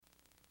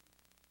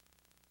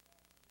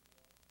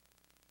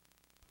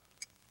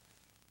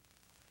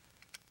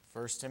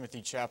First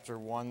Timothy chapter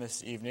 1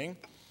 this evening,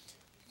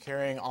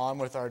 carrying on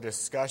with our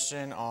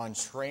discussion on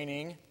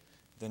training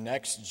the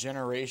next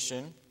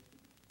generation.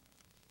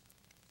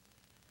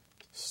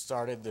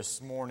 Started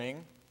this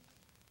morning.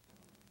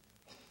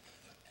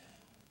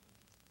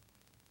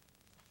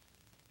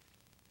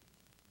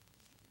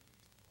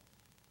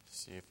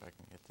 See if I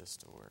can get this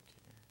to work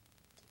here.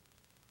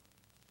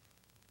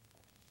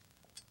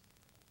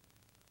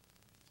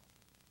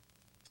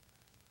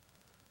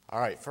 All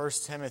right, 1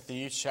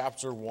 Timothy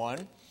chapter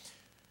 1.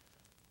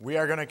 We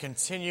are going to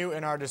continue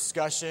in our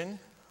discussion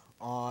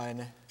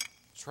on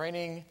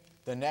training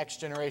the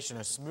next generation.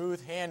 A smooth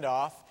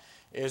handoff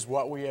is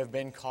what we have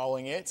been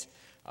calling it.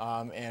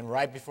 And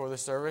right before the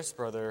service,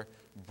 Brother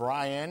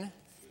Brian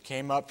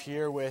came up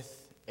here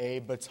with a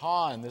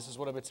baton. This is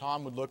what a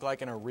baton would look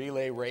like in a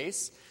relay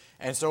race.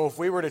 And so if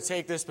we were to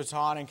take this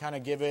baton and kind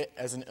of give it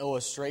as an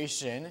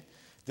illustration,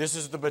 this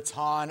is the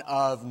baton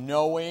of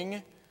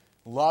knowing,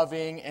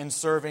 loving, and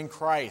serving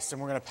Christ.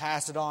 And we're going to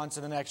pass it on to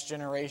the next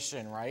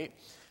generation, right?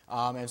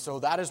 And so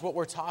that is what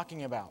we're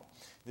talking about.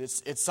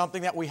 It's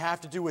something that we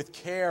have to do with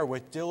care,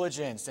 with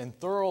diligence, and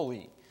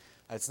thoroughly.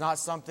 It's not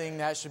something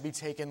that should be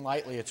taken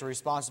lightly. It's a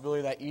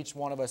responsibility that each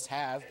one of us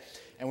have.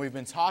 And we've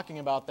been talking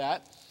about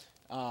that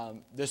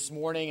this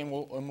morning,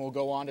 and we'll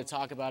go on to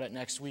talk about it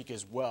next week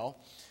as well.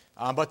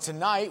 But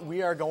tonight,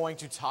 we are going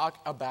to talk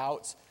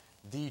about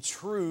the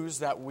truths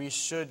that we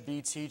should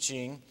be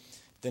teaching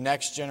the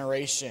next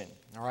generation.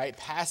 All right,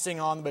 passing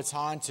on the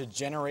baton to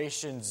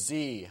Generation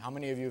Z. How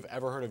many of you have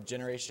ever heard of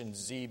Generation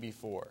Z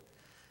before?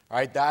 All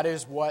right, that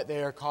is what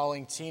they are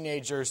calling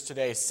teenagers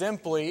today.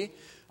 Simply,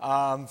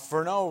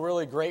 for no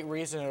really great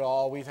reason at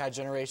all, we've had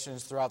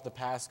generations throughout the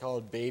past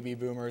called baby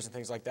boomers and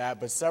things like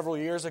that. But several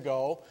years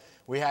ago,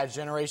 we had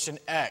Generation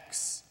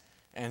X.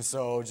 And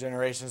so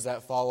generations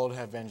that followed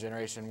have been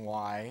Generation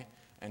Y,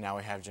 and now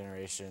we have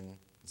Generation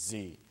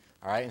Z.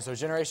 All right, and so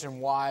Generation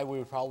Y we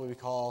would probably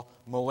call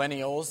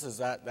millennials,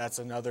 that's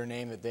another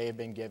name that they have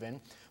been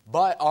given.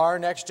 But our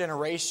next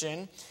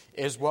generation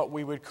is what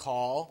we would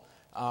call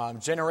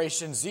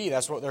Generation Z.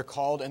 That's what they're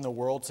called in the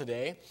world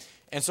today.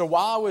 And so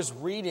while I was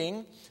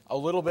reading a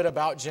little bit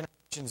about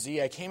Generation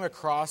Z, I came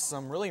across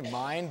some really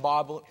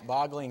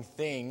mind-boggling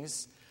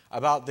things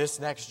about this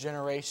next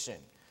generation.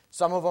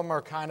 Some of them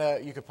are kind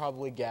of, you could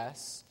probably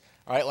guess.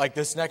 All right, like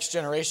this next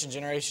generation,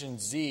 Generation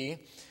Z,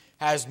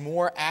 has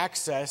more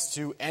access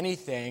to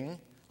anything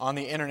on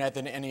the internet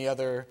than any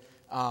other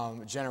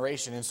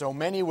generation. And so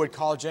many would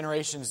call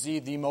Generation Z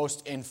the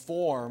most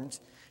informed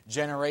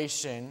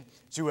generation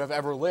to have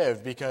ever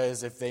lived,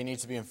 because if they need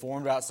to be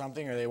informed about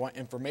something or they want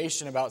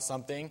information about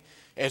something,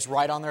 it's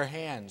right on their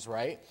hands,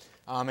 right?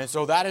 And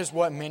so that is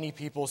what many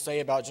people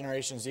say about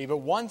Generation Z. But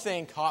one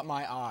thing caught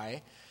my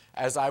eye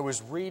as I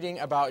was reading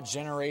about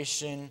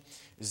Generation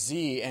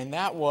Z, and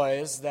that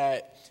was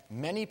that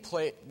many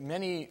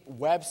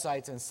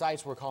websites and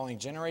sites were calling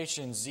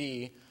Generation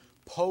Z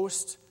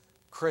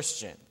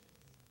post-Christian.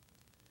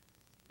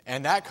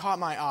 And that caught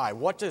my eye.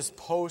 What does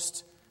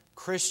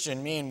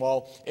post-Christian mean?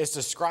 Well, it's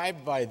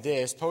described by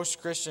this.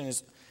 Post-Christian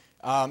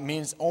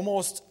means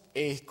almost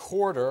a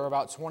quarter,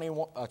 about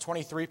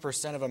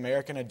 23% of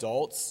American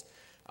adults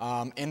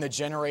in the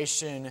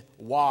Generation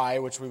Y,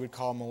 which we would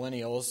call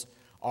millennials,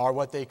 are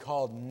what they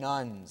called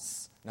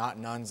nuns. Not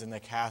nuns in the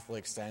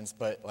Catholic sense,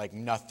 but like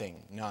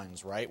nothing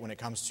nuns, right? When it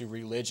comes to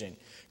religion.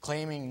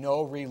 Claiming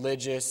no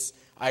religious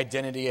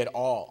identity at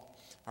all,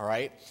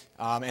 right?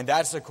 And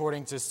that's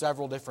according to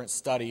several different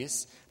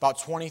studies. About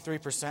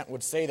 23%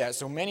 would say that.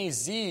 So many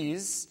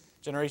Zs,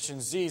 Generation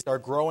Zs, are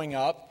growing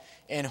up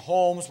in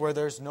homes where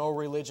there's no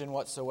religion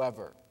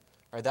whatsoever.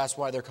 Right? That's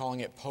why they're calling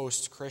it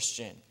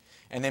post-Christian.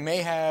 And they may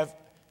have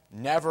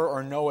never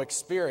or no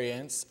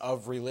experience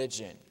of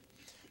religion.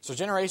 So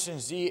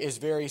Generation Z is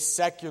very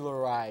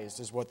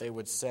secularized, is what they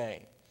would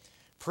say.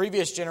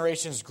 Previous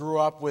generations grew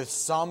up with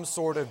some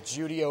sort of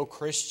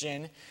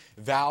Judeo-Christian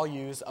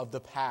values of the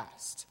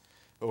past.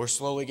 But we're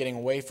slowly getting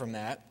away from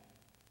that.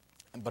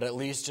 But at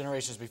least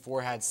generations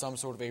before had some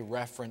sort of a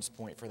reference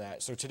point for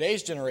that. So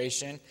today's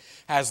generation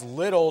has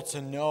little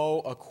to no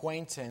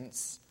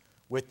acquaintance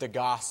with the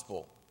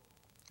gospel.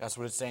 That's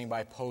what it's saying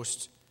by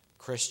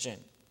post-Christian.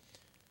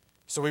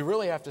 So we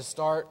really have to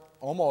start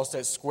almost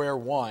at square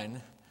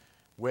one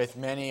with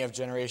many of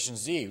Generation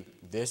Z.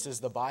 This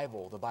is the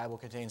Bible. The Bible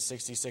contains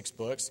 66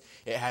 books.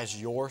 It has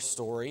your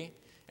story,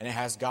 and it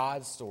has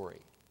God's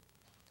story.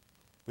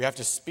 We have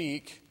to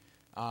speak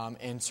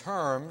in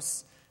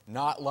terms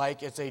not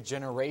like it's a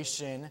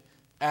Generation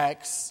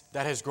X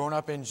that has grown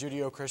up in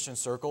Judeo-Christian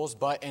circles,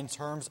 but in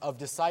terms of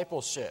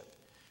discipleship.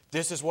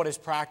 This is what is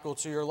practical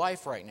to your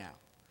life right now.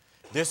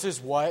 This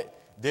is what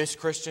this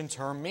Christian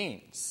term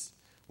means,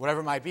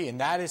 whatever it might be.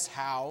 And that is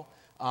how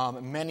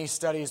many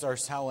studies are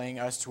telling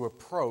us to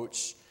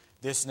approach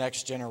this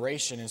next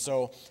generation. And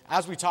so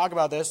as we talk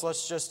about this,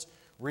 let's just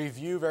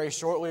review very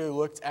shortly. We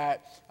looked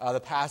at the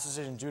passages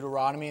in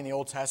Deuteronomy in the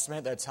Old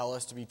Testament that tell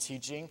us to be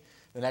teaching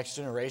the next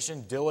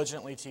generation,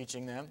 diligently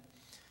teaching them.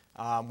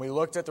 We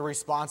looked at the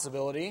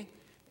responsibility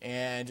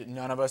and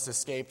none of us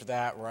escaped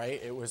that,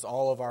 right? It was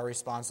all of our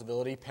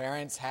responsibility.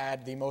 Parents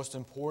had the most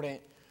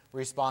important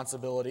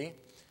responsibility.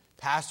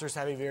 Pastors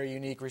have a very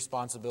unique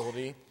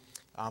responsibility,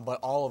 but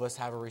all of us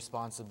have a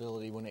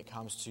responsibility when it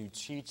comes to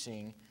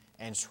teaching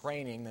and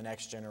training the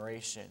next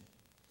generation.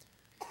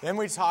 Then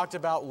we talked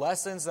about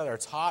lessons that are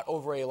taught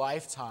over a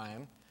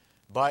lifetime,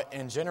 but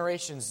in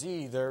Generation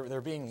Z,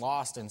 they're being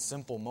lost in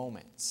simple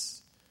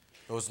moments.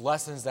 Those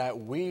lessons that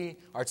we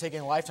are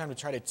taking a lifetime to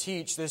try to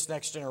teach this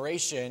next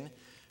generation,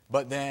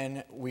 but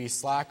then we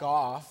slack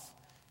off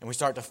and we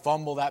start to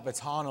fumble that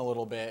baton a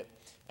little bit,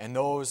 and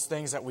those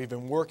things that we've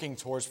been working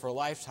towards for a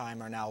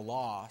lifetime are now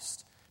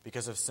lost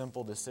because of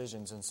simple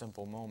decisions and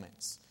simple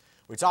moments.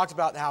 We talked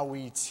about how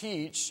we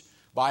teach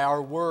by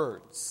our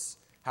words,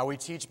 how we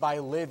teach by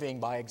living,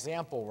 by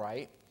example,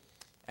 right?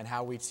 And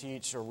how we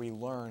teach or we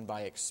learn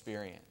by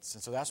experience.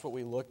 And so that's what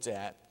we looked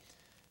at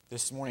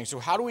this morning. So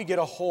how do we get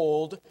a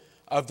hold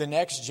of the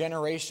next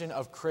generation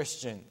of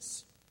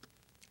Christians?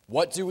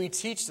 What do we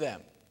teach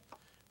them?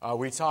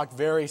 We talked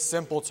very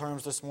simple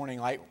terms this morning,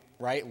 like,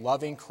 right,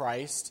 loving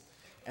Christ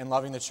and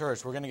loving the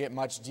church. We're going to get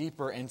much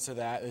deeper into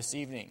that this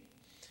evening.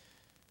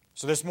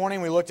 So this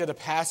morning we looked at a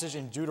passage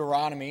in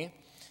Deuteronomy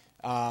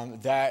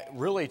that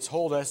really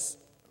told us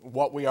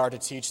what we are to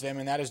teach them,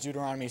 and that is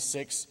Deuteronomy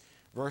 6,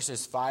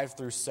 verses 5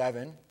 through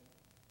 7.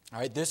 All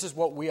right, this is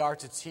what we are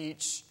to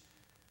teach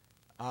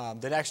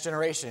the next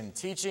generation.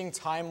 Teaching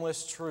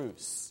timeless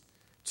truths,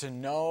 to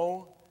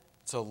know,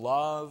 to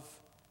love,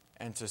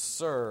 and to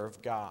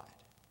serve God.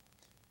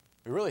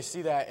 We really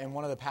see that in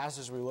one of the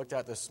passages we looked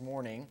at this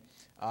morning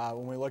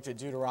when we looked at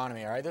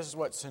Deuteronomy. All right, this is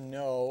what to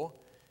know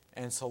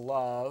and to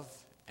love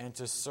and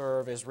to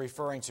serve is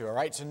referring to. All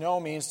right, to know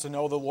means to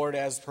know the Lord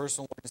as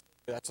personal Lord and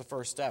Savior. That's the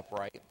first step,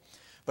 right?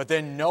 But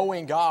then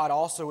knowing God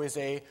also is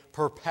a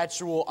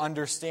perpetual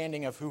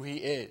understanding of who He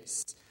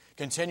is,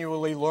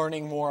 continually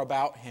learning more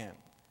about Him.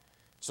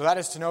 So that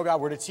is to know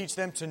God. We're to teach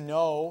them to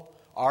know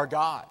our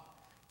God.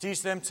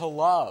 Teach them to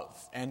love.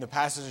 And the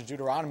passage of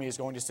Deuteronomy is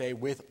going to say,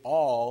 with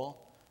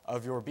all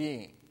of your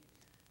being.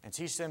 And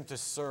teach them to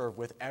serve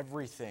with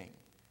everything.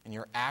 And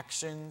your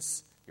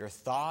actions, your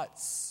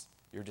thoughts,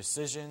 your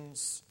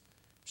decisions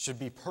should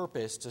be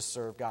purposed to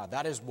serve God.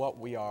 That is what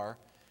we are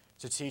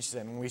to teach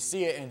them. And we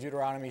see it in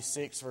Deuteronomy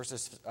 6,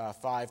 verses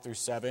 5 through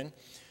 7.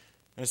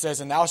 And it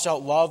says, and thou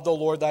shalt love the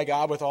Lord thy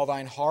God with all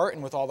thine heart,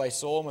 and with all thy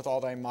soul, and with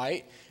all thy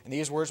might. And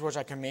these words which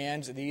I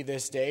command thee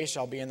this day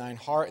shall be in thine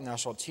heart, and thou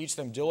shalt teach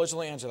them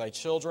diligently unto thy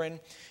children, and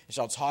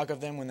shalt talk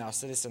of them when thou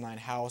sittest in thine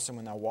house, and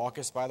when thou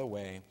walkest by the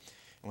way,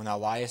 and when thou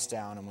liest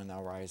down, and when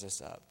thou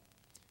risest up.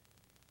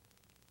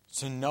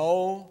 To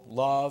know,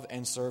 love,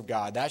 and serve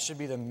God. That should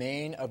be the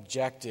main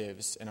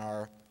objectives in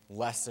our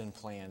lesson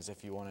plans,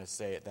 if you want to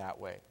say it that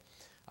way.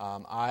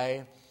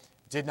 I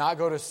did not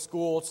go to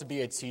school to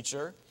be a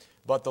teacher,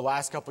 but the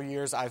last couple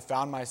years I've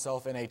found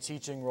myself in a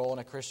teaching role in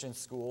a Christian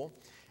school.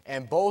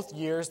 And both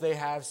years they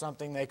have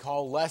something they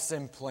call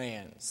lesson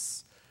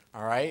plans.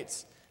 All right?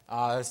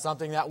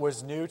 Something that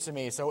was new to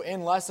me. So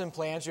in lesson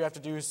plans you have to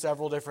do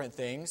several different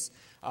things.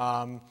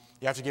 You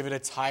have to give it a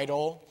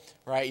title,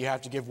 right? You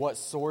have to give what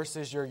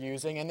sources you're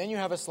using. And then you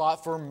have a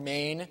slot for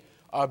main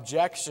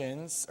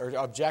objectives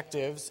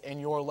in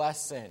your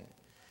lesson.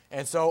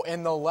 And so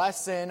in the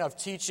lesson of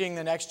teaching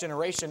the next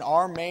generation,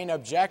 our main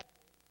objectives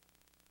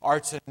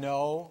are to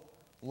know,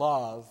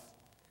 love,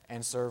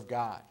 and serve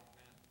God.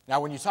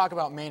 Now, when you talk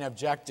about main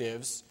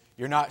objectives,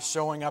 you're not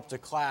showing up to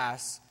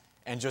class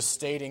and just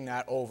stating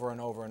that over and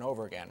over and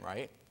over again,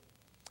 right?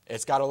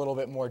 It's got a little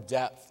bit more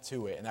depth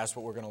to it, and that's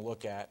what we're going to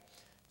look at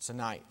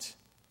tonight.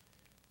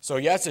 So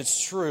yes,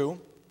 it's true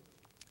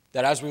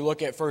that as we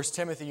look at 1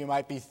 Timothy, you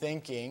might be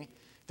thinking,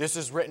 this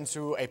is written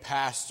to a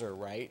pastor,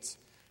 right?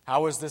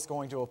 How is this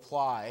going to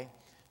apply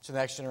to the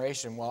next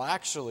generation? Well,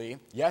 actually,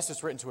 yes,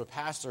 it's written to a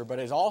pastor, but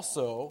it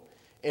also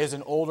is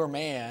an older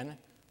man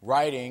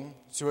writing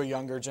to a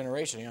younger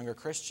generation, a younger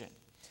Christian.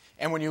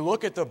 And when you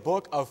look at the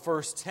book of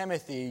 1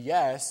 Timothy,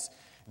 yes,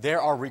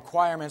 there are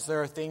requirements,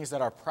 there are things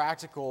that are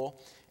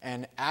practical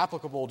and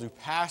applicable to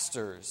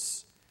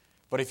pastors.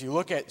 But if you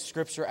look at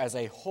Scripture as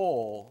a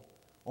whole,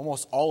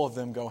 almost all of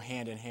them go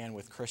hand in hand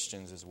with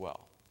Christians as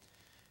well.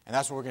 And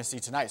that's what we're going to see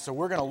tonight. So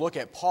we're going to look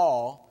at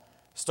Paul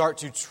start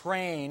to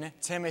train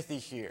Timothy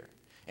here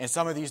and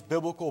some of these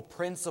biblical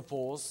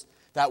principles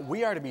that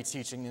we are to be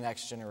teaching the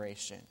next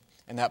generation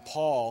and that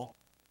Paul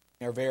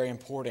are very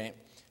important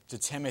to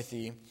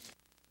Timothy.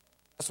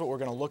 That's what we're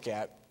going to look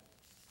at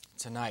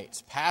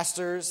tonight.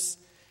 Pastors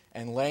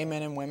and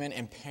laymen and women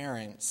and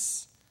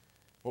parents,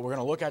 what we're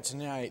going to look at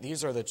tonight,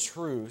 these are the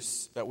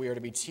truths that we are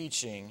to be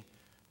teaching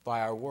by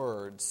our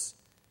words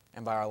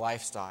and by our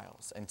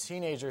lifestyles. And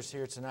teenagers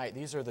here tonight,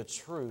 these are the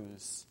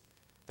truths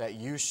that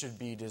you should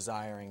be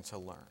desiring to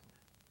learn.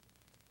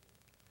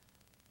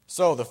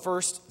 So the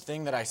first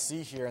thing that I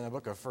see here in the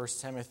book of 1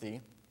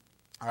 Timothy,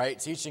 all right,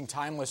 teaching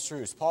timeless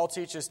truths. Paul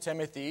teaches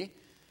Timothy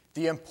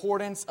the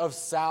importance of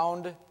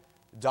sound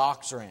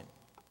doctrine.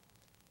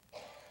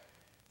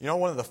 You know,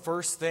 one of the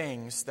first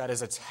things that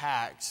is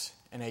attacked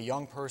in a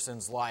young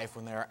person's life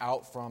when they're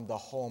out from the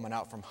home and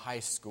out from high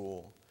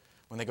school,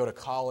 when they go to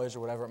college or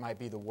whatever it might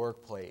be, the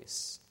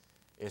workplace,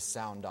 is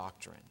sound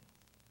doctrine.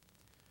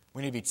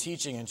 We need to be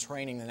teaching and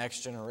training the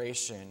next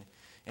generation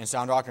in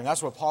sound doctrine.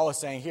 That's what Paul is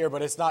saying here,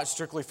 but it's not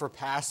strictly for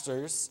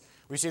pastors.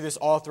 We see this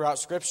all throughout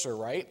Scripture,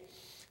 right?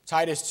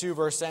 Titus 2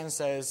 verse 10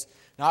 says,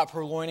 not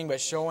purloining,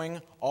 but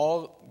showing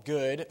all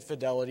good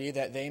fidelity,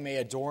 that they may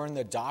adorn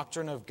the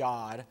doctrine of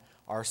God,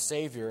 our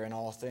Savior, in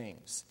all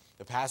things.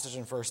 The passage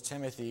in 1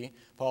 Timothy,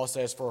 Paul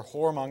says, for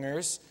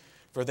whoremongers,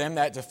 for them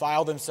that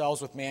defile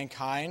themselves with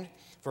mankind,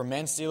 for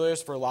men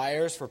stealers, for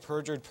liars, for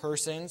perjured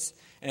persons,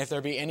 and if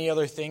there be any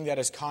other thing that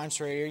is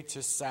contrary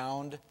to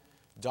sound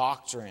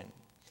doctrine.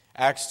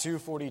 Acts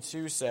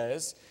 2:42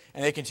 says,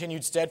 and they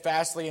continued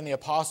steadfastly in the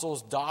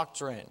apostles'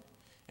 doctrine,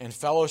 in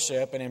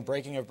fellowship, and in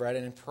breaking of bread,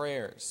 and in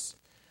prayers.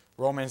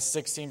 Romans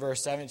 16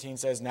 verse 17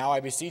 says, now I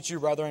beseech you,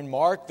 brethren,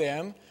 mark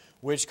them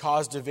which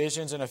cause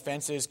divisions and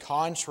offenses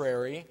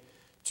contrary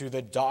to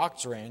the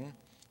doctrine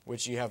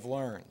which ye have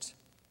learned.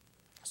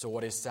 So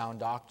what is sound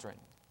doctrine?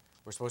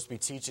 We're supposed to be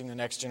teaching the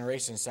next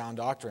generation sound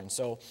doctrine.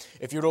 So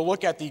if you were to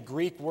look at the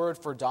Greek word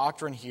for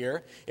doctrine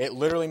here, it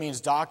literally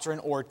means doctrine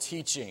or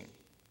teaching.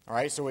 All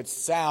right, so it's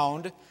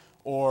sound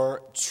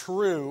or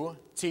true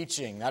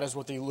teaching. That is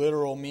what the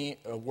literal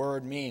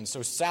word means.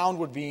 So sound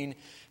would mean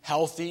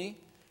healthy,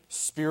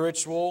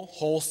 spiritual,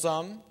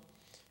 wholesome,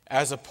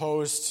 as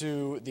opposed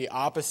to the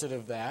opposite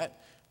of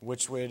that,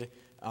 which would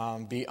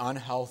be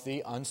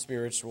unhealthy,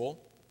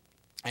 unspiritual.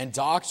 And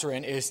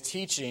doctrine is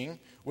teaching,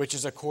 which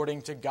is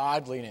according to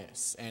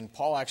godliness. And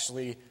Paul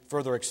actually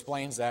further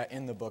explains that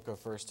in the book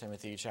of 1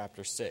 Timothy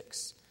chapter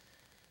 6.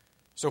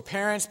 So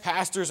parents,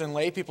 pastors, and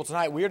lay people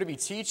tonight, we are to be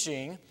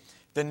teaching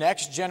the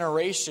next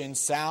generation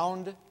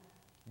sound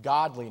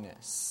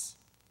godliness.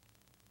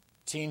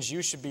 Teens,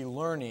 you should be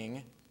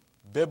learning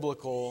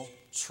biblical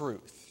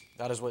truth.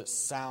 That is what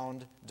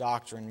sound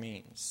doctrine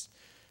means.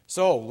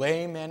 So,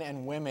 laymen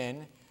and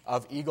women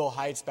of Eagle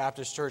Heights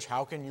Baptist Church,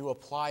 how can you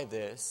apply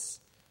this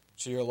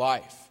to your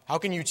life? How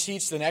can you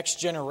teach the next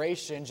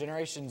generation,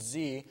 Generation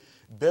Z,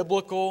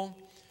 biblical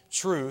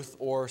truth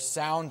or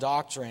sound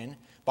doctrine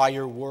by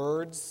your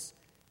words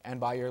and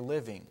by your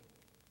living?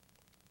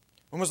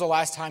 When was the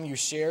last time you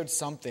shared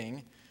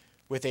something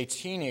with a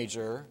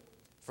teenager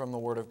from the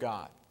Word of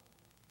God?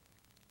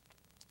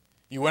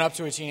 You went up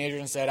to a teenager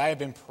and said, I have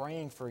been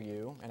praying for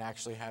you, and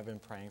actually have been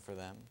praying for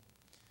them,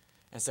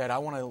 and said, I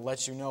want to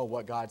let you know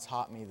what God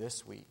taught me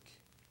this week.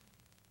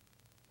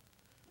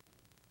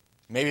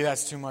 Maybe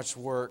that's too much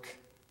work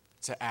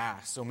to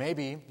ask. So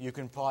maybe you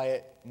can apply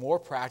it more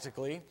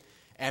practically.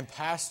 And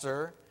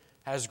Pastor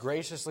has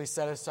graciously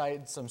set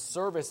aside some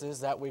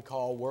services that we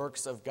call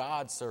works of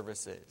God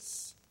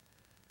services.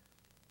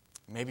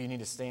 Maybe you need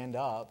to stand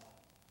up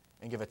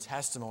and give a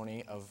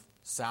testimony of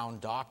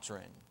sound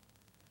doctrine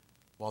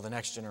while the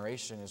next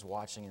generation is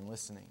watching and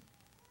listening.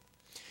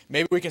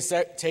 Maybe we can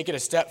take it a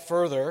step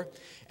further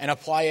and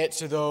apply it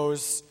to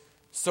those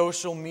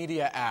social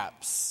media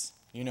apps.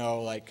 You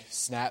know, like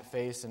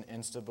Snapface and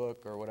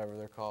Instabook or whatever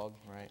they're called,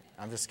 right?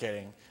 I'm just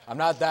kidding. I'm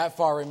not that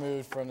far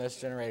removed from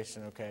this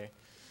generation, okay?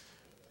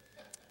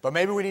 But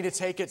maybe we need to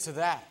take it to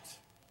that,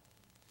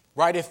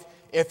 right?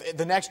 If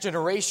the next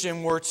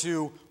generation were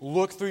to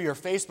look through your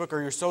Facebook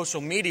or your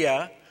social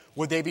media,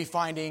 would they be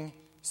finding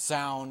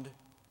sound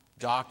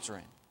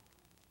doctrine?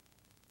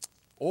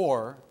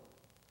 Or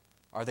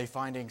are they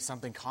finding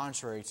something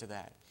contrary to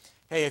that?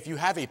 Hey, if you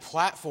have a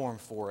platform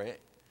for it,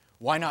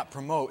 why not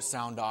promote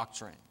sound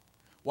doctrine?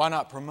 Why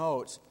not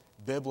promote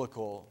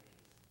biblical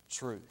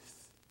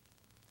truth?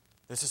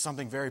 This is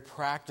something very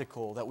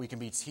practical that we can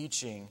be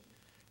teaching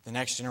the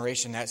next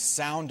generation. That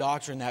sound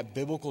doctrine, that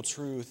biblical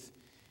truth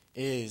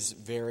is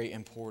very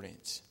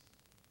important.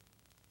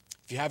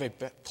 If you have a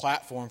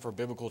platform for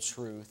biblical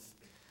truth,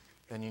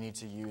 then you need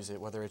to use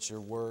it, whether it's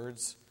your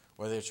words,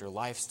 whether it's your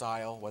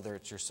lifestyle, whether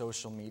it's your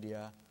social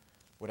media,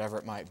 whatever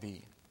it might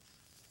be.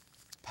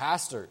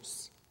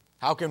 Pastors,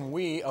 how can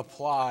we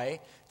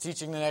apply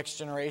teaching the next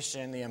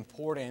generation the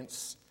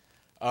importance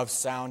of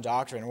sound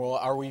doctrine? Well,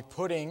 are we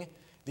putting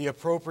the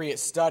appropriate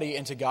study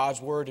into God's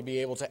Word to be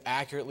able to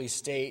accurately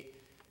state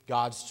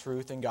God's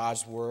truth and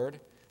God's Word,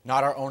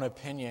 not our own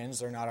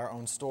opinions or not our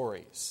own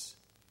stories?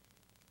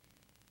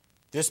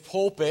 This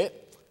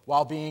pulpit,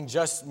 while being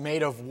just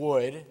made of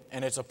wood,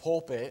 and it's a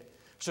pulpit,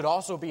 should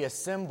also be a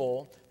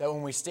symbol that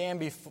when we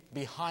stand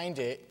behind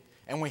it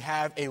and we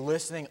have a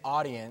listening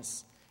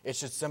audience, it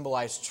should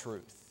symbolize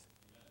truth.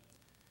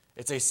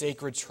 It's a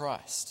sacred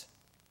trust.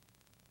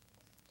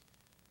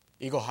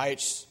 Eagle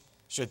Heights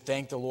should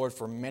thank the Lord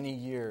for many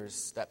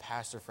years that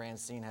Pastor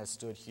Francine has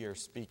stood here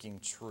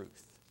speaking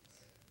truth.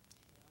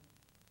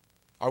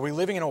 Are we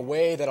living in a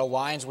way that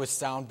aligns with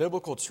sound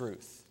biblical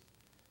truth?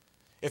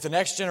 If the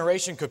next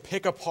generation could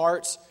pick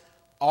apart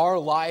our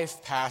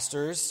life,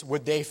 pastors,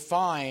 would they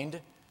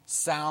find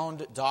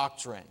sound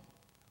doctrine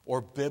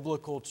or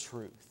biblical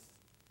truth?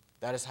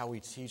 That is how we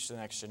teach the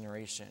next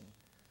generation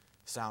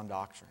sound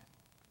doctrine.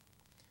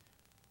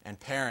 And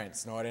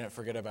parents, no, I didn't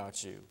forget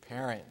about you.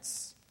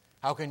 Parents,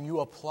 how can you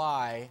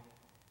apply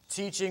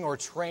teaching or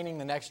training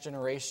the next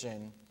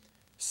generation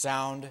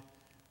sound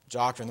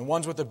doctrine? The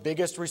ones with the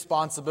biggest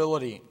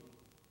responsibility.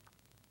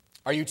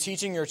 Are you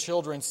teaching your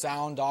children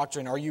sound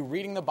doctrine? Are you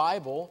reading the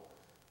Bible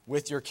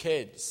with your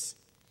kids?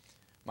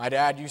 My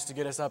dad used to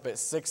get us up at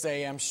 6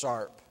 a.m.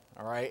 sharp,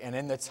 all right? And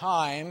in the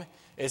time,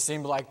 it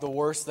seemed like the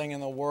worst thing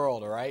in the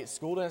world, all right?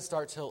 School didn't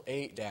start till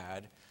 8,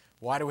 Dad.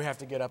 Why do we have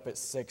to get up at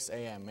 6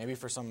 a.m.? Maybe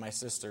for some of my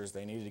sisters,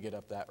 they needed to get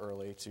up that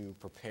early to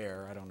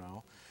prepare. I don't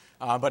know.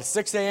 But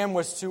 6 a.m.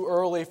 was too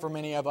early for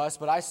many of us,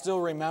 but I still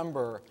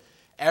remember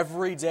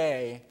every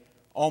day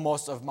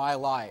almost of my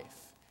life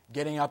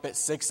getting up at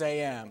 6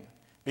 a.m.,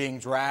 being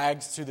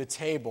dragged to the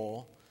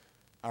table,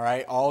 all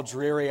right, all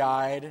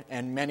dreary-eyed,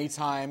 and many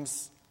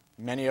times,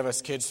 many of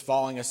us kids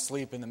falling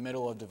asleep in the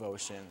middle of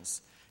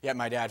devotions. Yet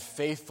my dad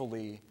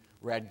faithfully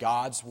read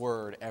God's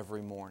Word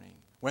every morning.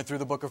 Went through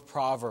the book of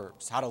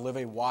Proverbs, how to live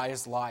a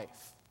wise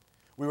life.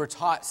 We were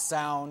taught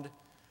sound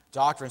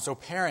doctrine. So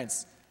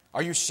parents,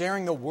 are you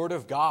sharing the Word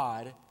of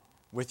God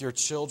with your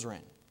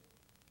children?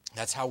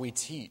 That's how we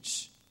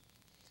teach.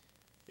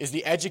 Is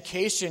the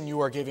education you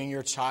are giving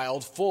your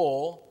child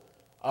full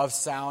of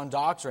sound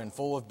doctrine,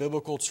 full of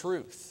biblical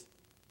truth?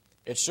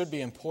 It should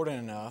be important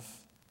enough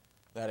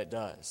that it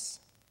does.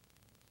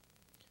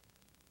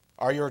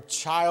 Are your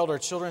child or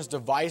children's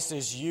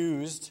devices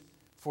used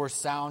for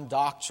sound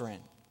doctrine?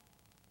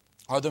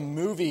 Are the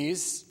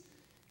movies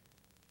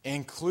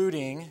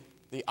including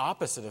the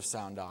opposite of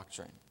sound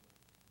doctrine?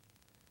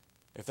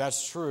 If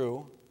that's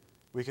true,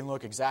 we can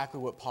look exactly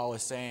what Paul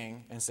is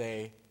saying and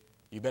say,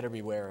 you better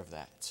beware of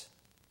that.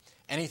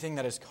 Anything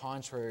that is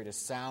contrary to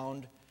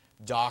sound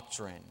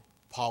doctrine,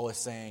 Paul is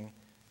saying,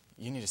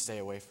 you need to stay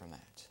away from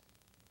that.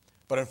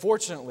 But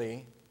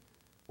unfortunately,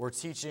 we're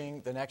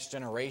teaching the next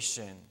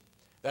generation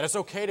that it's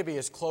okay to be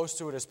as close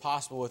to it as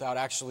possible without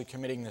actually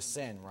committing the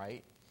sin,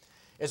 right?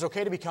 It's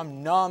okay to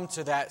become numb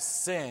to that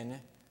sin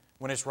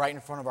when it's right in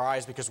front of our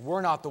eyes because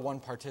we're not the one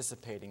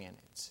participating in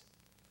it.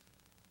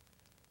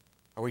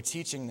 Are we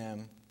teaching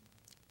them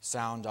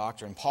sound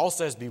doctrine? Paul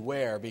says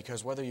beware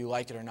because whether you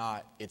like it or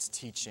not, it's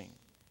teaching.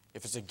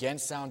 If it's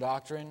against sound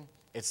doctrine,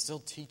 it's still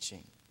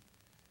teaching.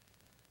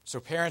 So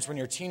parents, when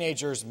your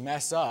teenagers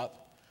mess up,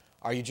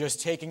 are you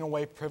just taking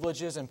away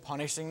privileges and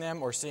punishing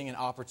them or seeing an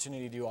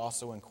opportunity to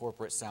also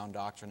incorporate sound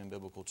doctrine and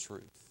biblical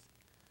truth?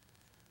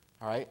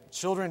 All right?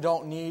 Children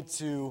don't need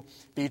to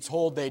be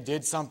told they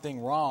did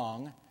something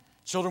wrong.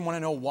 Children want to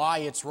know why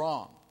it's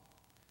wrong.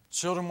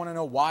 Children want to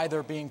know why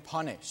they're being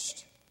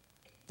punished.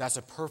 That's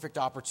a perfect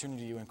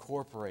opportunity to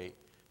incorporate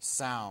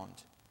sound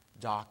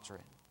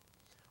doctrine.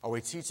 Are we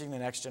teaching the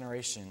next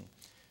generation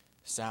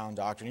sound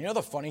doctrine? You know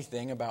the funny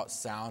thing about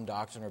sound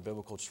doctrine or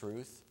biblical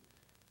truth?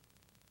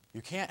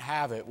 You can't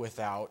have it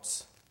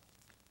without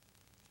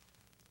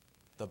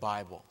the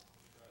Bible.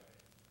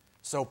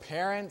 So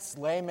parents,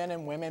 laymen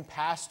and women,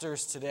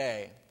 pastors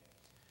today,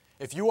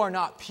 if you are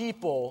not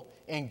people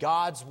in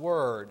God's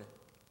Word,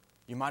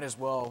 you might as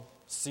well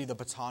see the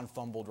baton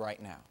fumbled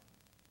right now.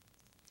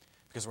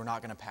 Because we're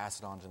not going to pass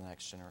it on to the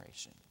next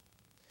generation.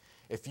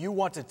 If you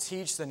want to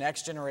teach the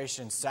next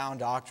generation sound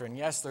doctrine,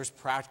 yes, there's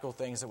practical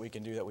things that we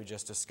can do that we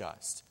just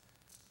discussed.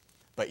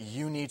 But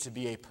you need to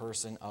be a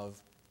person of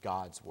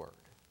God's Word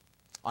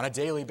on a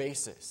daily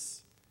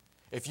basis.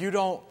 If you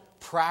don't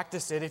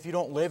practice it, if you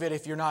don't live it,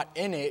 if you're not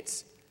in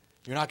it,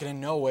 you're not going to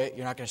know it,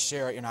 you're not going to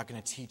share it, you're not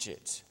going to teach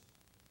it.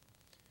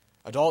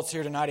 Adults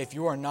here tonight, if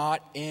you are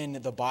not in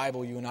the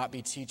Bible, you will not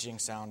be teaching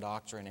sound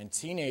doctrine. And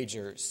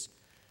teenagers,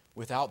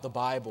 without the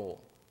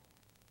Bible,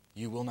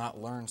 you will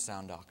not learn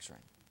sound doctrine.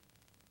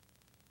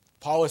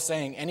 Paul is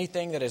saying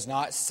anything that is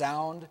not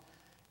sound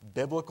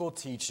biblical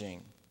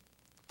teaching,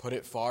 put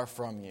it far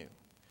from you.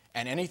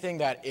 And anything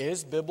that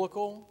is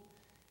biblical,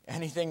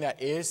 anything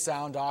that is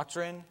sound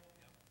doctrine,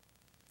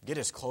 get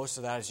as close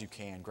to that as you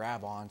can.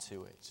 Grab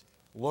onto it.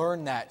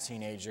 Learn that,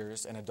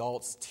 teenagers, and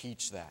adults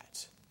teach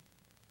that.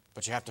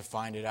 But you have to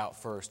find it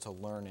out first to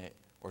learn it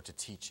or to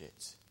teach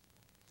it.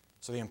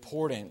 So the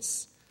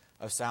importance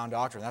of sound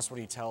doctrine, that's what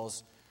he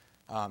tells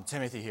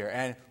Timothy here.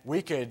 And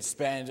we could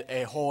spend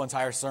a whole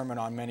entire sermon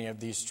on many of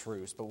these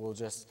truths, but we'll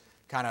just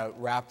kind of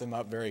wrap them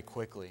up very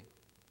quickly.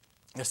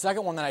 The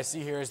second one that I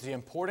see here is the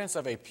importance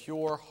of a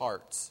pure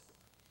heart.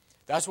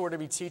 That's what we're to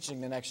be teaching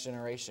the next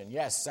generation.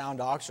 Yes, sound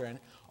doctrine.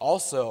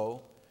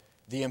 Also,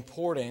 the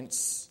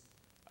importance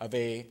of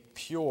a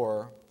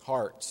pure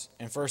heart.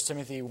 In 1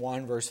 Timothy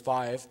 1, verse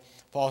 5,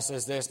 Paul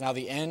says this, "Now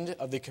the end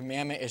of the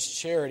commandment is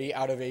charity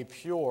out of a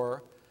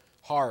pure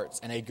heart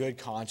and a good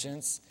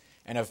conscience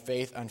and of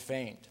faith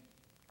unfeigned."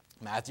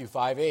 Matthew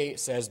 5:8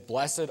 says,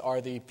 "Blessed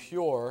are the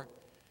pure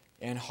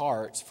in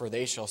heart, for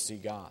they shall see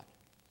God."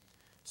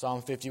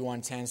 Psalm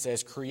 51:10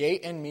 says,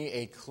 "Create in me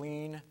a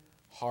clean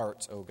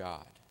heart, O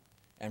God,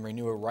 and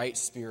renew a right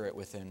spirit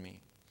within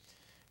me."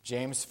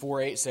 James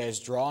 4:8 says,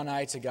 "Draw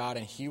nigh to God,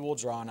 and he will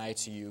draw nigh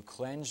to you.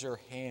 Cleanse your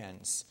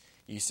hands,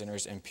 ye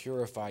sinners, and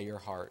purify your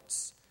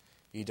hearts,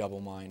 ye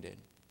double-minded."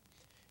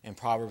 And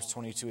Proverbs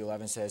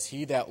 22:11 says,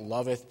 "He that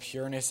loveth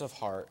pureness of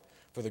heart,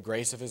 for the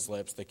grace of his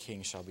lips, the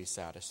king shall be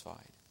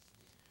satisfied."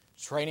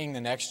 training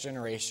the next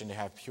generation to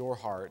have pure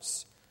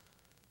hearts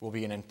will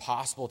be an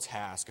impossible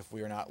task if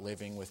we are not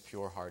living with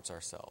pure hearts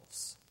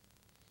ourselves.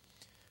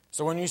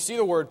 So when you see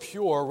the word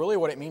pure, really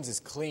what it means is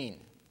clean.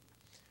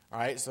 All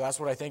right, so that's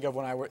what I think of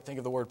when I think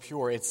of the word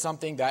pure. It's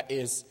something that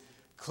is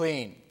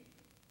clean.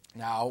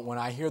 Now, when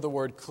I hear the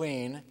word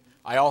clean,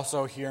 I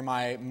also hear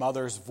my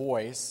mother's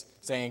voice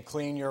saying,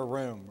 clean your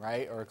room,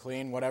 right? Or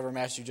clean whatever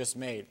mess you just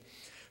made.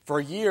 For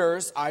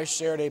years, I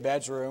shared a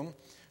bedroom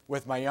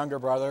with my younger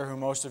brother, who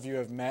most of you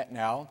have met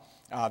now,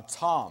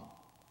 Tom.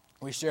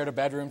 We shared a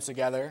bedroom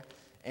together,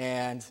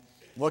 and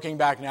looking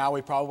back now,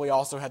 we probably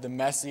also had the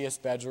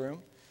messiest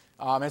bedroom.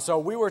 And so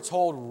we were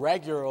told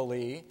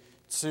regularly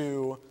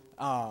to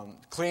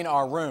clean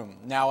our room.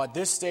 Now, at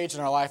this stage in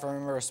our life, I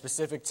remember a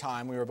specific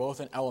time, we were both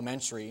in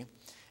elementary,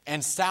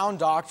 and sound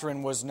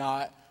doctrine was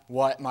not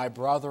what my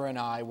brother and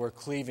I were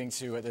cleaving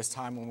to at this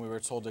time when we were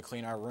told to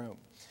clean our room.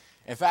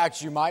 In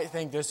fact, you might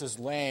think this is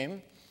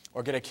lame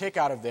or get a kick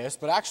out of this,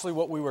 but actually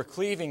what we were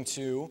cleaving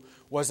to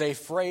was a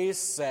phrase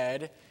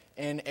said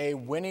in a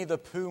Winnie the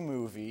Pooh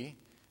movie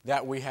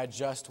that we had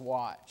just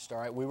watched. All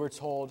right, we were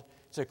told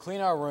to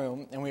clean our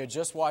room, and we had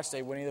just watched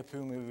a Winnie the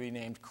Pooh movie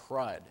named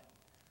Crud.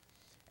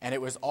 And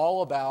it was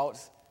all about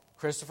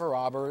Christopher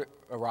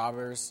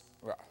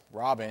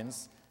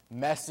Robin's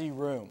messy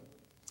room.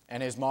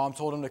 And his mom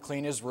told him to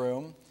clean his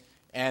room,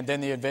 and then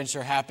the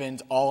adventure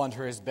happened all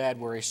under his bed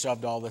where he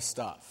shoved all this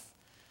stuff.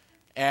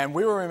 And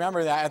we will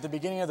remember that at the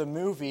beginning of the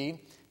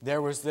movie,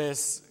 there was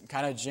this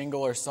kind of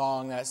jingle or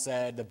song that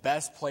said, the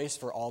best place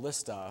for all this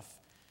stuff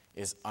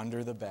is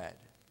under the bed.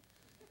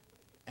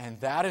 And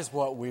that is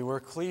what we were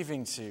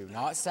cleaving to,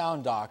 not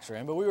sound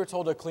doctrine, but we were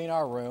told to clean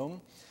our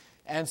room.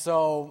 And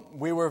so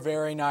we were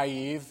very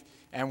naive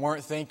and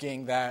weren't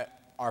thinking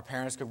that our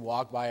parents could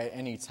walk by at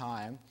any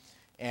time.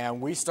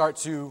 And we start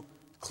to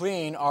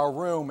clean our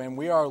room, and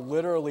we are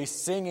literally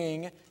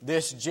singing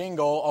this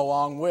jingle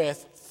along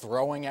with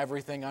throwing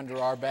everything under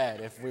our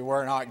bed if we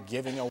were not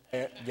giving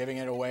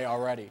it away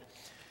already.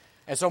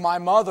 And so my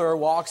mother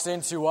walks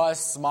into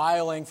us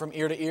smiling from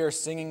ear to ear,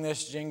 singing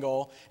this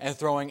jingle and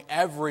throwing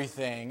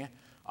everything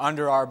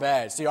under our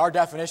bed. See, our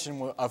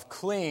definition of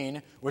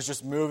clean was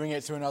just moving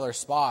it to another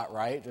spot,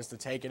 right? Just to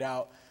take it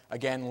out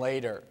again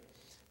later.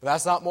 But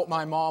that's not what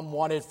my mom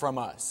wanted from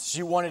us.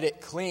 She wanted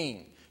it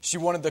clean. She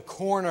wanted the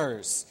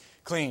corners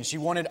clean. She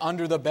wanted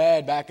under the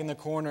bed, back in the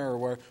corner,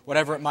 or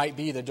whatever it might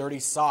be, the dirty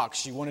socks.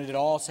 She wanted it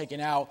all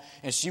taken out,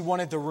 and she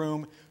wanted the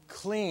room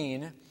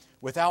clean,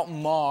 without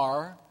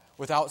mar,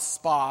 without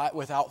spot,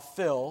 without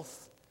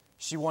filth.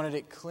 She wanted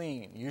it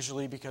clean,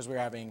 usually because we were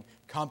having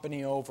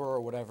company over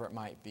or whatever it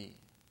might be.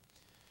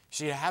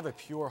 See, to have a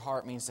pure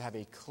heart means to have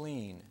a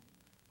clean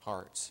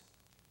heart.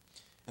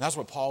 And that's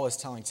what Paul is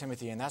telling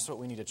Timothy, and that's what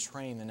we need to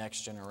train the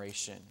next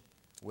generation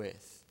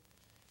with.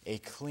 A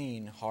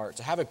clean heart.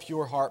 To have a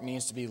pure heart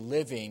means to be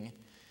living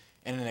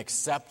in an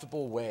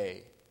acceptable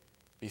way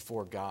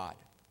before God,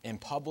 in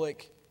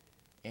public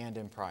and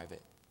in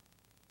private.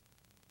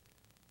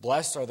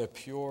 Blessed are the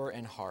pure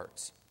in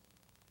heart,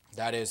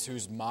 that is,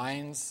 whose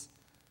minds,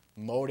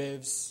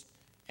 motives,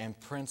 and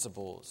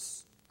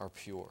principles are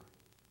pure,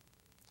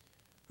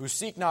 who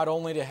seek not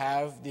only to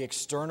have the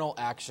external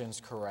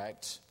actions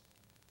correct,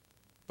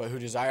 but who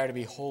desire to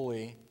be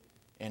holy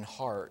in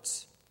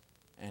heart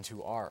and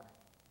who are.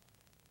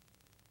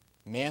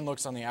 Man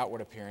looks on the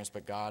outward appearance,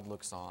 but God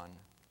looks on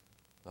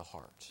the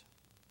heart.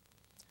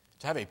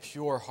 To have a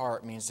pure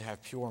heart means to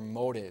have pure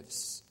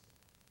motives.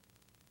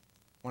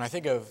 When I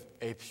think of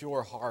a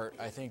pure heart,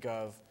 I think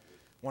of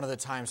one of the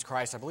times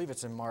Christ, I believe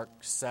it's in Mark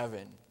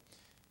 7,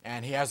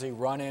 and he has a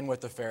run-in with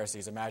the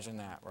Pharisees. Imagine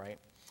that, right?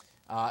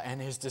 And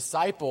his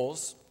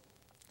disciples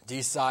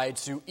decide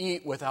to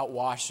eat without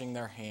washing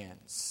their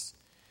hands.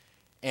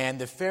 And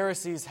the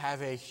Pharisees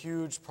have a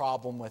huge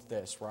problem with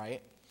this,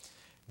 right?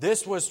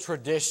 This was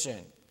tradition.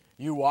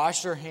 You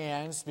wash your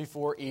hands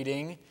before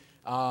eating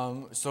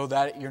so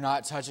that you're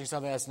not touching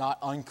something that's not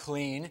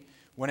unclean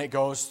when it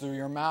goes through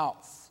your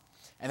mouth.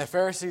 And the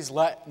Pharisees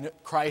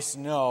let Christ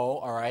know,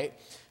 all right,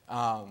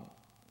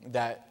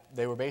 that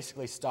they were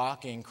basically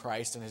stalking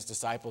Christ and his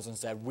disciples and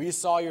said, we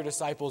saw your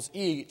disciples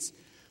eat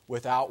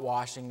without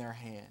washing their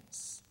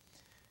hands.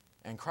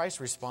 And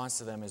Christ's response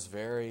to them is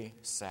very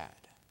sad.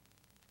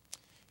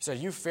 He said,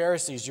 you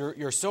Pharisees,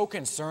 you're so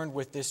concerned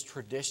with this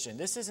tradition.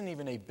 This isn't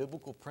even a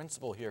biblical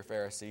principle here,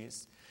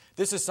 Pharisees.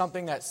 This is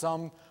something that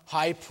some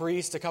high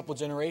priest a couple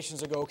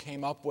generations ago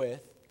came up with.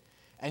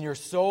 And you're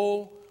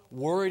so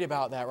worried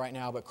about that right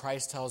now, but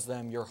Christ tells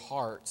them, your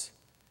heart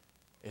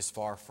is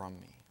far from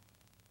me.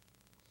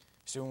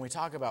 So when we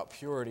talk about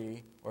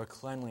purity or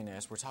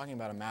cleanliness, we're talking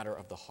about a matter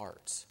of the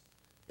heart.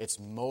 It's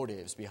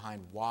motives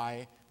behind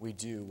why we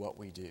do what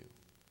we do.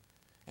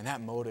 And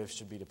that motive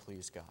should be to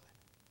please God.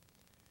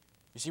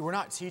 You see, we're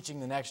not teaching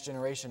the next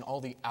generation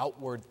all the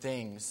outward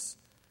things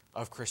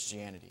of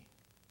Christianity.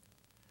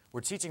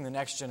 We're teaching the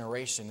next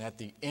generation that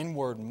the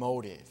inward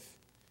motive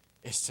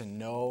is to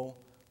know,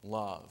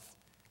 love,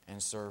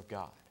 and serve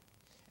God.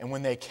 And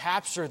when they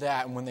capture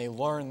that and when they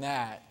learn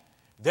that,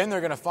 then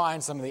they're going to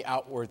find some of the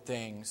outward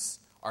things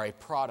are a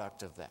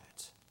product of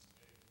that.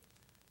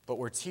 But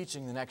we're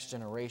teaching the next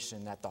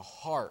generation that the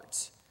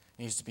heart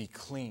needs to be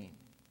clean.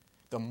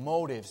 The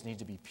motives need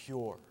to be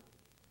pure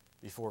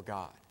before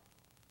God.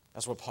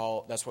 That's what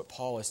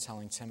Paul is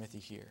telling Timothy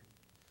here.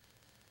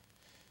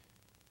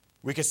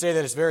 We could say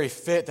that it's very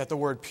fit that the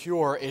word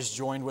pure is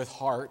joined with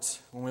heart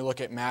when we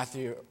look at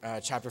Matthew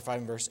chapter 5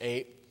 and verse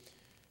 8.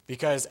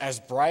 Because as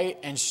bright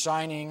and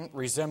shining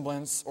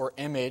resemblance or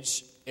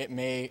image it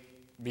may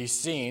be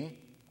seen,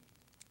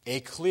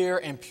 a clear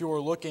and pure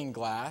looking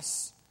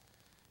glass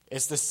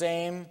is the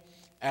same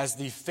as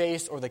the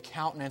face or the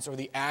countenance or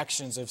the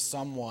actions of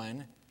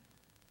someone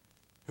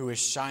who is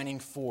shining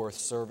forth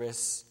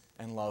service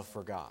and love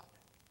for God.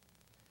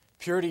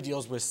 Purity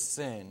deals with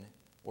sin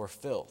or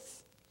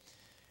filth.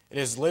 It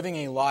is living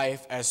a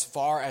life as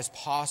far as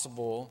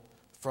possible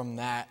from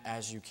that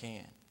as you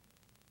can.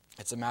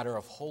 It's a matter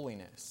of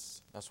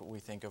holiness. That's what we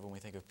think of when we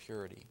think of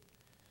purity.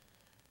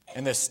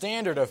 And the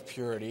standard of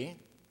purity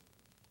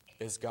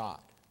is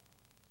God.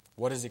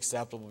 What is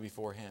acceptable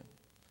before Him?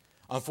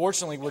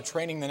 Unfortunately, we're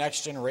training the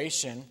next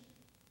generation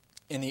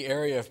in the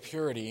area of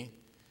purity,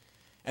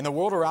 and the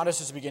world around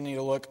us is beginning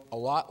to look a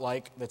lot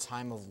like the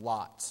time of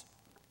Lot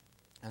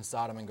and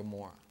Sodom and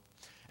Gomorrah.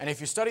 And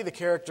if you study the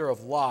character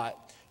of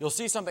Lot, you'll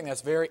see something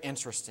that's very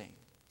interesting.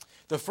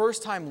 The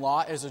first time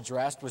Lot is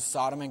addressed with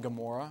Sodom and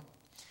Gomorrah,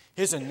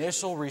 his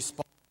initial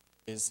response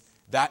is,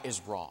 that is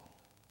wrong.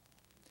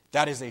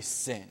 That is a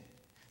sin.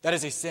 That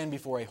is a sin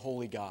before a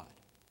holy God.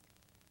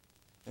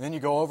 And then you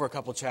go over a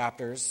couple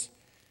chapters,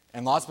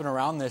 and Lot's been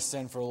around this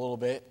sin for a little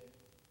bit,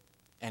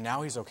 and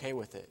now he's okay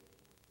with it.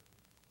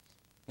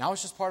 Now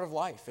it's just part of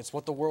life. It's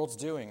what the world's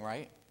doing,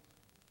 right?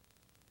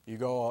 You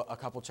go a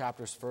couple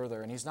chapters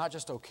further, and he's not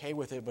just okay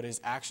with it, but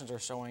his actions are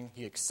showing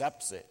he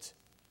accepts it.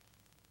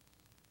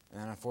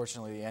 And then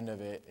unfortunately, the end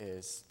of it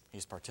is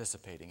he's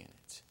participating in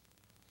it.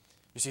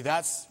 You see,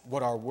 that's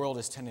what our world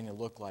is tending to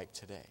look like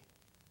today.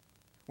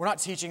 We're not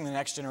teaching the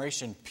next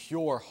generation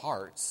pure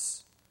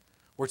hearts.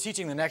 We're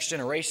teaching the next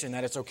generation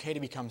that it's okay to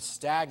become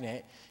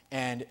stagnant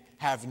and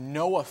have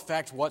no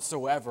effect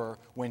whatsoever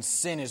when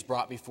sin is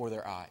brought before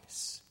their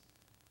eyes.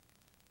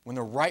 When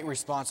the right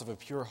response of a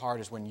pure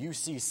heart is when you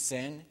see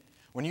sin,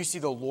 when you see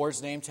the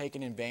Lord's name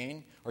taken in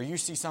vain, or you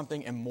see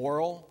something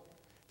immoral,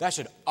 that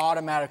should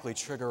automatically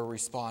trigger a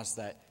response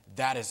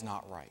that is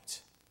not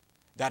right.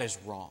 That is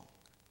wrong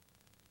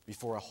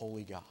before a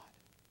holy God.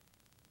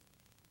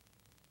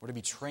 We're to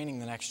be training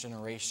the next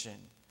generation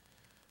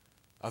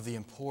of the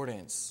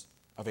importance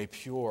of a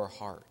pure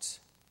heart.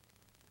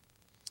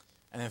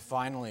 And then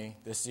finally,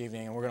 this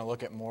evening, and we're going to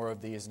look at more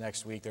of these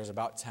next week. There's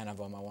about 10 of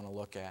them I want to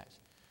look at.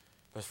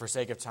 But for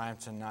sake of time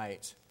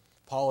tonight,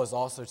 Paul is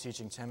also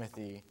teaching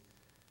Timothy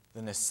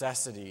the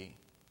necessity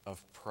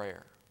of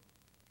prayer.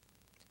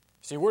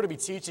 See, we're to be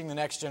teaching the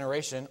next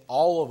generation,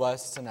 all of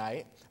us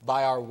tonight,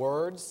 by our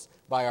words,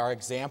 by our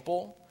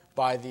example,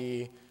 by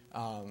the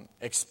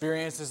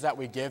experiences that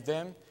we give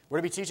them. We're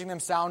to be teaching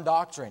them sound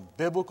doctrine,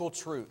 biblical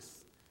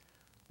truth.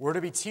 We're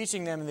to be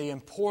teaching them the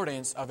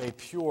importance of a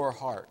pure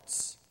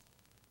heart.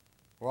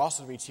 We're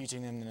also to be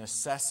teaching them the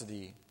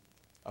necessity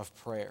of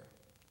prayer.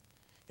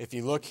 If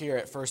you look here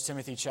at 1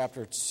 Timothy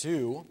chapter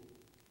 2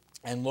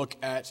 and look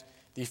at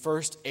the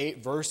first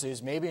 8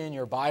 verses, maybe in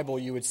your Bible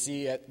you would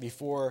see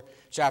before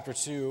chapter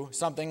 2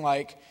 something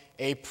like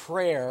a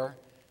prayer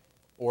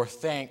or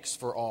thanks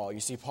for all. You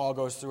see, Paul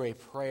goes through a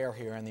prayer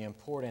here and the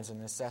importance and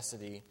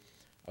necessity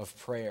of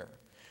prayer.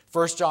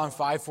 1 John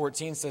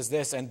 5:14 says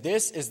this, and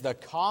this is the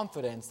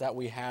confidence that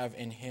we have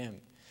in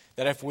Him,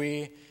 that if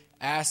we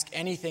ask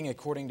anything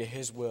according to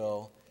His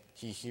will,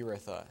 He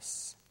heareth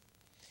us.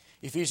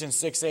 Ephesians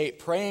 6:8,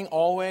 praying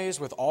always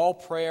with all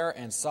prayer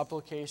and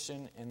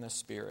supplication in the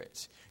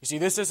Spirit. You see,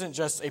 this isn't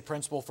just a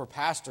principle for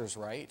pastors,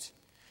 right?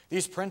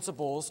 These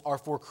principles are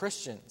for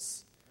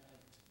Christians.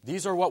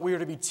 These are what we are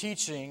to be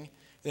teaching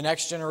the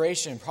next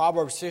generation.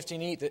 Proverbs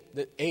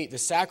 15:8, the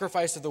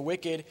sacrifice of the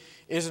wicked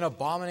is an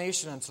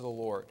abomination unto the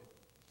Lord,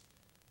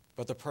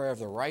 but the prayer of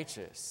the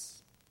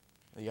righteous,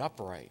 the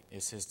upright,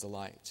 is His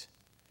delight.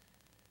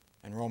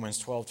 And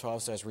Romans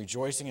 12:12 says,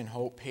 rejoicing in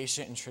hope,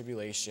 patient in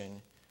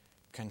tribulation,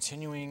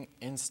 continuing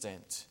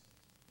instant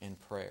in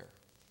prayer.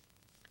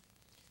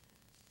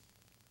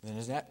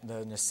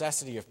 The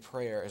necessity of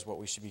prayer is what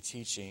we should be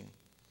teaching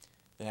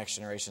the next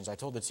generations. I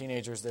told the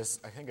teenagers this,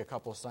 I think, a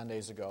couple of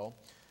Sundays ago.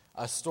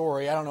 A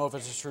story, I don't know if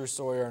it's a true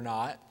story or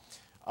not,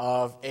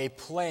 of a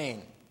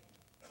plane.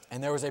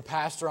 And there was a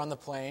pastor on the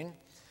plane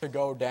to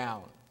go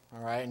down. All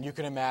right, and you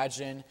can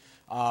imagine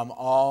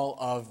all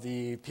of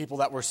the people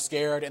that were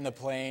scared in the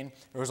plane.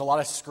 There was a lot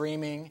of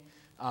screaming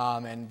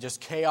and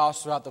just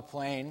chaos throughout the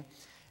plane.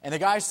 And the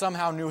guy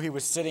somehow knew he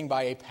was sitting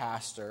by a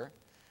pastor.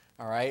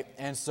 All right,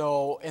 and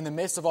so in the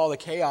midst of all the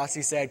chaos,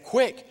 he said,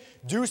 quick,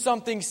 do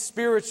something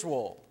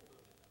spiritual.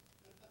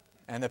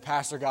 And the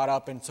pastor got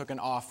up and took an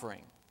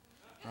offering.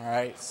 All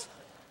right,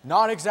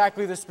 not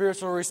exactly the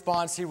spiritual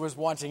response he was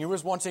wanting. He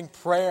was wanting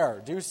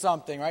prayer. Do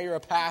something, right? You're a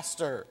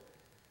pastor.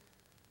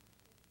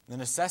 The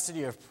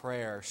necessity of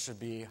prayer should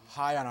be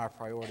high on our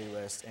priority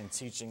list in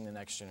teaching the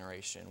next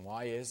generation.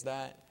 Why is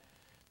that?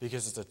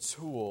 Because it's a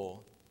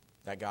tool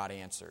that God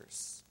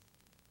answers.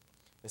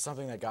 It's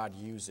something that God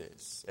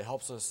uses. It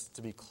helps us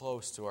to be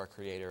close to our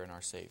Creator and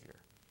our Savior.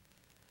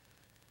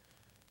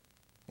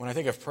 When I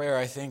think of prayer,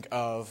 I think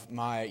of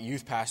my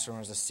youth pastor when I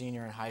was a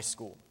senior in high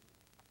school.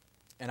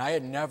 And I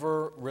had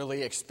never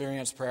really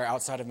experienced prayer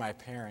outside of my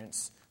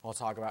parents, who I'll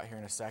talk about here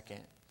in a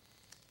second.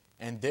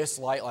 And this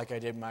light, like I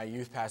did my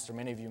youth pastor,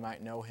 many of you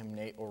might know him,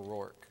 Nate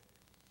O'Rourke.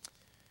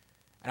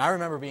 And I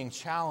remember being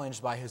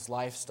challenged by his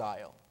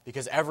lifestyle,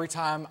 because every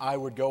time I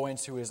would go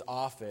into his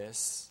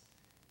office,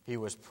 he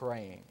was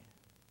praying.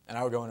 And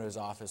I would go into his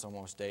office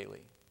almost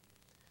daily.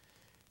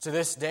 To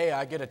this day,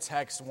 I get a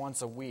text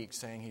once a week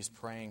saying he's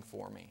praying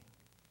for me.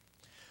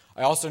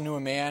 I also knew a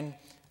man,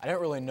 I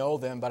didn't really know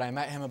them, but I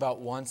met him about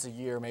once a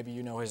year. Maybe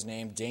you know his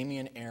name,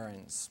 Damian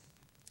Aarons,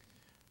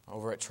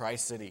 over at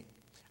Tri-City.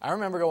 I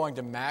remember going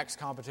to Max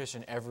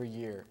competition every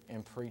year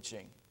in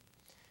preaching.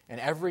 And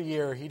every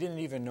year, he didn't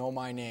even know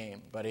my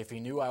name, but if he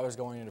knew I was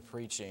going into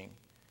preaching,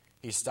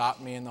 he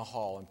stopped me in the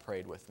hall and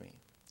prayed with me.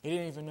 He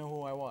didn't even know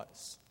who I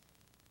was.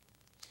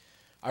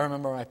 I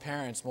remember my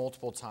parents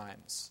multiple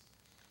times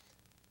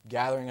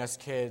gathering us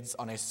kids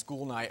on a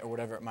school night or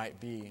whatever it might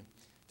be,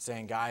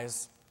 saying,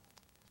 guys,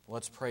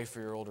 let's pray for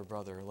your older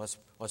brother. Let's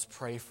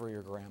pray for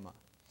your grandma.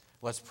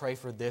 Let's pray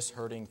for this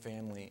hurting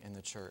family in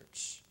the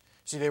church.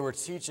 See, they were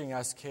teaching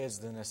us kids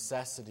the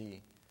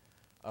necessity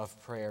of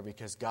prayer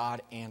because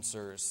God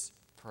answers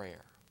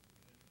prayer.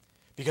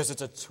 Because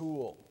it's a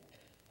tool.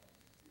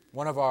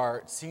 One of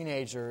our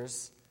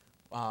teenagers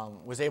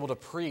was able to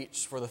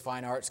preach for the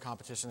fine arts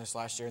competition this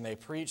last year, and they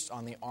preached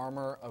on the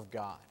armor of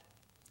God.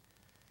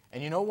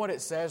 And you know what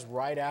it says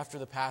right after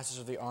the passage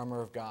of the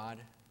armor of God?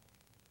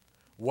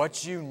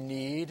 What you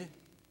need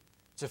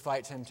to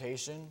fight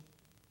temptation?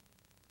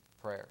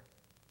 Prayer.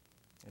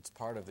 It's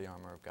part of the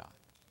armor of God.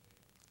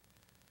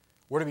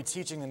 We're to be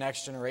teaching the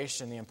next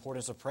generation the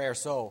importance of prayer.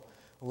 So,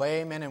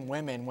 laymen and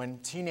women, when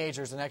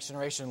teenagers, the next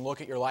generation, look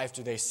at your life,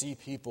 do they see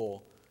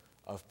people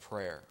of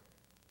prayer?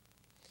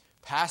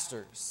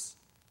 Pastors,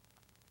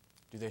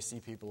 do they see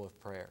people of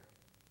prayer?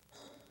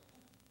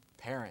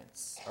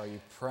 Parents, are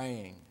you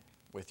praying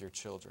with your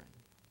children?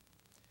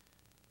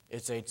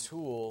 It's a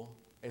tool,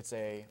 it's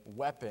a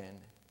weapon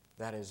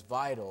that is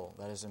vital,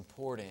 that is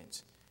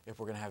important if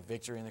we're going to have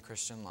victory in the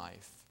Christian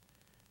life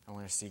and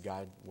we're going to see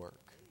God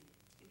work.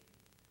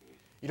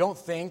 You don't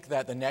think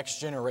that the next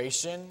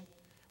generation,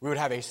 we would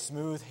have a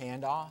smooth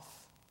handoff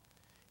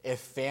if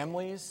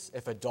families,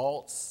 if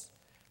adults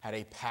had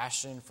a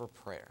passion for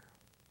prayer?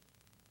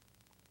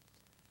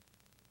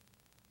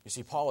 You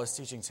see, Paul is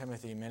teaching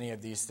Timothy many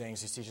of these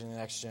things. He's teaching the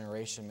next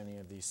generation many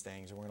of these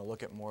things. And we're going to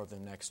look at more of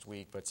them next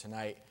week. But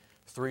tonight,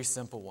 3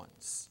 simple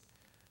ones.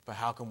 But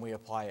how can we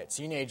apply it?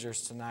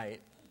 Teenagers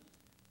tonight,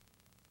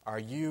 are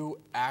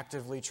you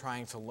actively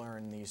trying to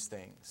learn these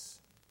things?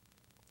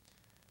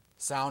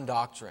 Sound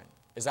doctrine.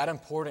 Is that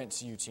important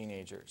to you,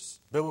 teenagers?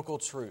 Biblical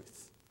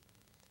truth.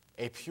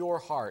 A pure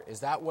heart.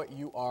 Is that what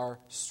you are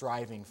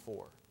striving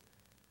for?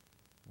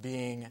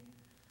 Being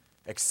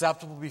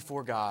acceptable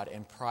before God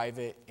in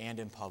private and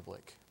in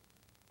public.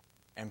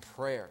 And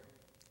prayer.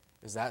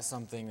 Is that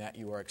something that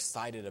you are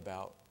excited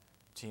about,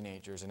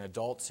 teenagers? And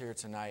adults here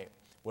tonight,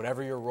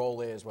 whatever your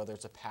role is, whether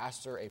it's a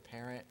pastor, a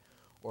parent,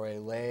 or a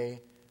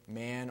lay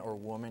man or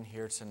woman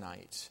here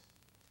tonight,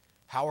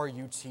 how are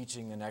you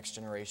teaching the next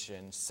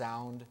generation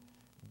sound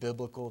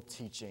biblical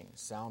teaching,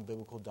 sound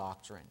biblical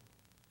doctrine,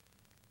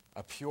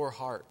 a pure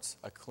heart,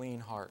 a clean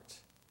heart,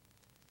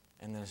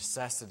 and the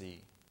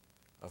necessity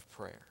of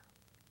prayer?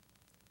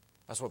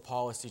 That's what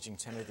Paul is teaching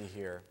Timothy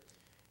here.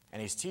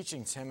 And he's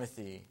teaching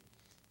Timothy,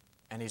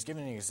 and he's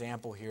giving an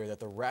example here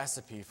that the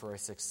recipe for a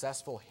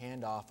successful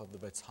handoff of the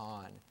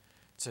baton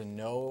to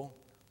know,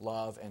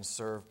 love, and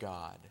serve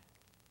God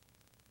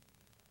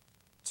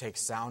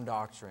takes sound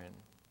doctrine,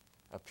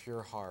 a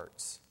pure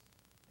heart,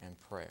 and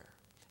prayer.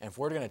 And if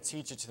we're going to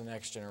teach it to the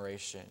next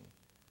generation,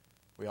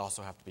 we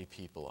also have to be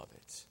people of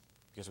it.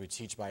 Because we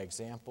teach by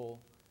example,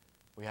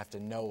 we have to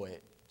know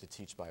it to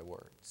teach by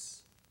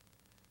words.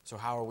 So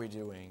how are we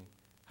doing?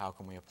 How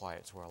can we apply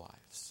it to our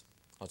lives?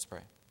 Let's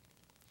pray.